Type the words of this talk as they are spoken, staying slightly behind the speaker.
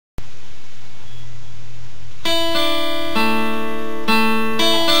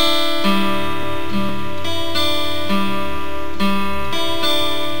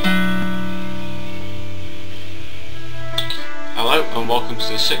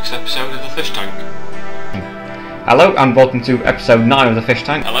6th episode of The Fish Tank. Hello and welcome to episode 9 of The Fish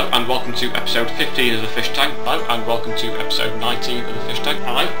Tank. Hello and welcome to episode 15 of The Fish Tank. Hello and welcome to episode 19 of The Fish Tank.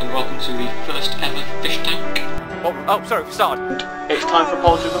 Hello and welcome to the first ever Fish Tank. Oh, sorry, we started. It's time for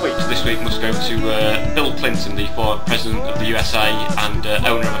Apology of the Week. So this week must go to Bill Clinton, the former President of the USA and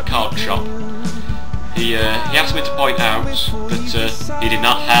owner of a card shop. He asked me to point out that he did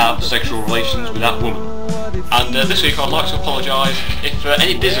not have sexual relations with that woman. And this week I'd like to apologise if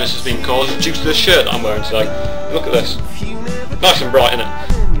any business has been caused due to the shirt that I'm wearing today. Look at this. Nice and bright, isn't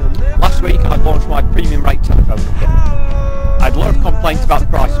it? Last week I launched my premium rate telephone number. I had a lot of complaints about the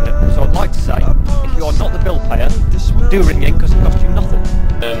price of it, so I'd like to say, if you are not the bill payer, do ring in because it costs you nothing.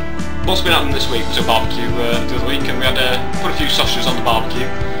 What's been happening this week was a barbecue the other week, and we had put a few sausages on the barbecue.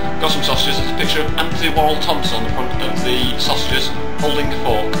 Got some sausages. There's a picture of Anthony Worrell Thompson on the front of the sausages holding a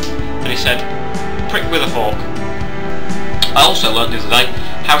fork, and he said, "Prick with a fork." I also learnt the other day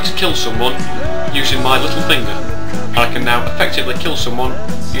how to kill someone using my little finger. I can now effectively kill someone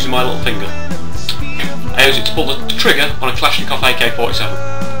using my little finger. I used it to pull the trigger on a Kalashnikov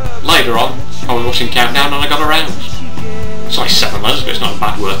AK-47. Later on, I was watching Countdown and I got aroused. Sorry, 7 letters, but it's not a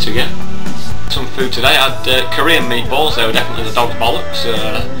bad word to get. Some food today. I had Korean meatballs. They were definitely the dog's bollocks.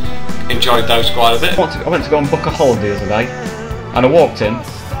 Enjoyed those quite a bit. I went to go and book a holiday the other day, and I walked in,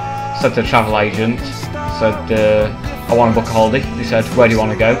 said to the travel agent, said I want to book a holiday. He said, "Where do you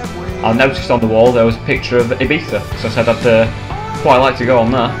want to go?" I noticed on the wall there was a picture of Ibiza, so I said I'd quite like to go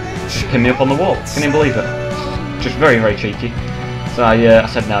on there. Just pin me up on the wall. Can you believe it? Just very, very cheeky. So I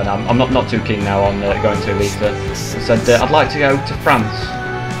said no, I'm not too keen now on going to Ibiza. I said I'd like to go to France.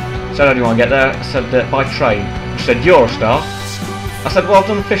 I said, "How do you want to get there?" I said by train. She said, "You're a star." I said, "Well, I've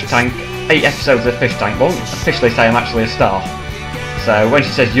done The Fish Tank, 8 episodes of The Fish Tank, won't officially say I'm actually a star." So when she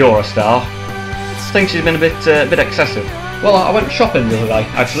says you're a star, I think she's been a bit excessive. Well, I went shopping the other day,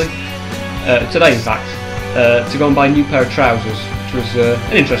 actually. Today, in fact, to go and buy a new pair of trousers, which was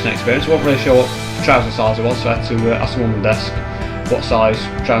an interesting experience. I wasn't really sure what trouser size it was, so I had to ask the woman at the desk what size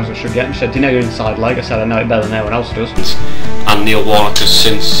trousers I should get. And she said, "Do you know your inside leg?" I said, "I know it better than anyone else does." And Neil Warnock has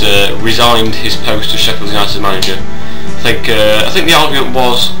since resigned his post as Sheffield United manager. I think the argument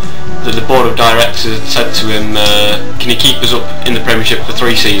was that the board of directors had said to him, "Can you keep us up in the Premiership for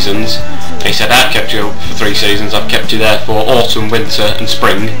 3 seasons?" And he said, "I've kept you up for 3 seasons. I've kept you there for autumn, winter, and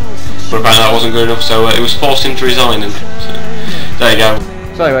spring." But apparently that wasn't good enough, so it was forced him to resign. And so, there you go.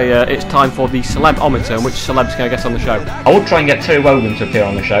 So anyway, it's time for the Celeb-ometer, and which celebs can I get on the show? I would try and get Terry Wogan to appear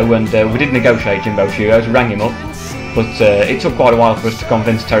on the show, and we did negotiate Jimbo Shuos, rang him up, but it took quite a while for us to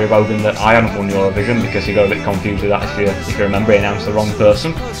convince Terry Wogan that I hadn't won Eurovision, because he got a bit confused with that, if you remember. He announced the wrong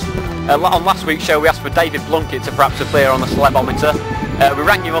person. On last week's show we asked for David Blunkett to perhaps appear on the Celeb-ometer. We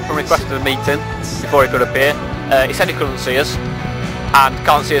rang him up and requested a meeting before he could appear. He said he couldn't see us, and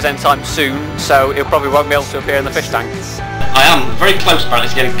can't see us anytime soon, so he probably won't be able to appear in the Fish Tank. I am very close apparently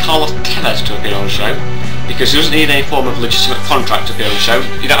to getting Carlos Tevez to appear on the show, because he doesn't need any form of legitimate contract to appear on the show.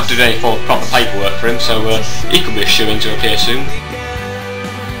 You don't have to do any form of proper paperwork for him, so he could be a shoo-in to appear soon.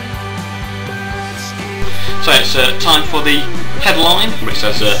 So it's time for the headline, which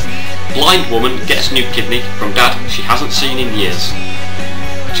says, "Blind woman gets new kidney from dad she hasn't seen in years."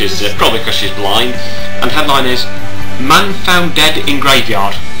 Which is probably because she's blind. And the headline is, "Man found dead in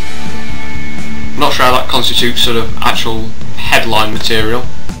graveyard." Not sure how that constitutes sort of actual headline material.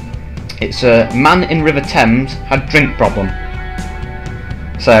 It's a man in River Thames had drink problem.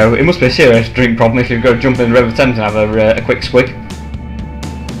 So it must be a serious drink problem if you go jump in the River Thames and have a quick swig.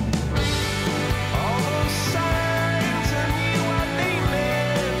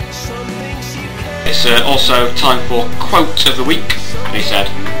 It's also time for Quote of the Week. And he said,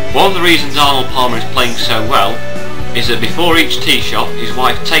 "One of the reasons Arnold Palmer is playing so well is that before each tee shot his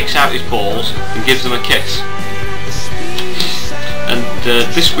wife takes out his balls and gives them a kiss." And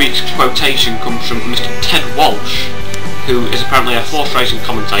this week's quotation comes from Mr. Ted Walsh, who is apparently a horse racing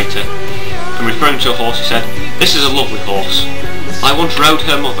commentator, and referring to a horse he said, "This is a lovely horse. I once rode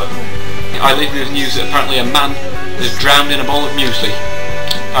her mother." I leave you with news that apparently a man is drowned in a bowl of muesli.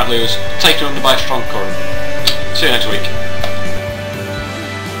 Apparently he was taken under by a strong current. See you next week.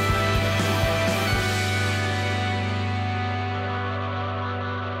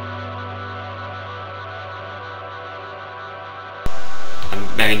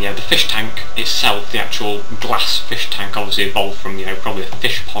 I mean, yeah, the fish tank itself, the actual glass fish tank, obviously evolved from, probably a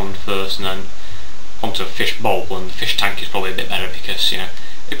fish pond first and then onto a fish bowl, and the fish tank is probably a bit better because,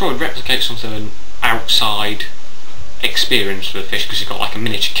 it probably replicates something of an outside experience for the fish, because you've got like a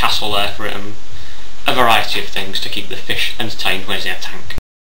miniature castle there for it and a variety of things to keep the fish entertained when it's in a tank.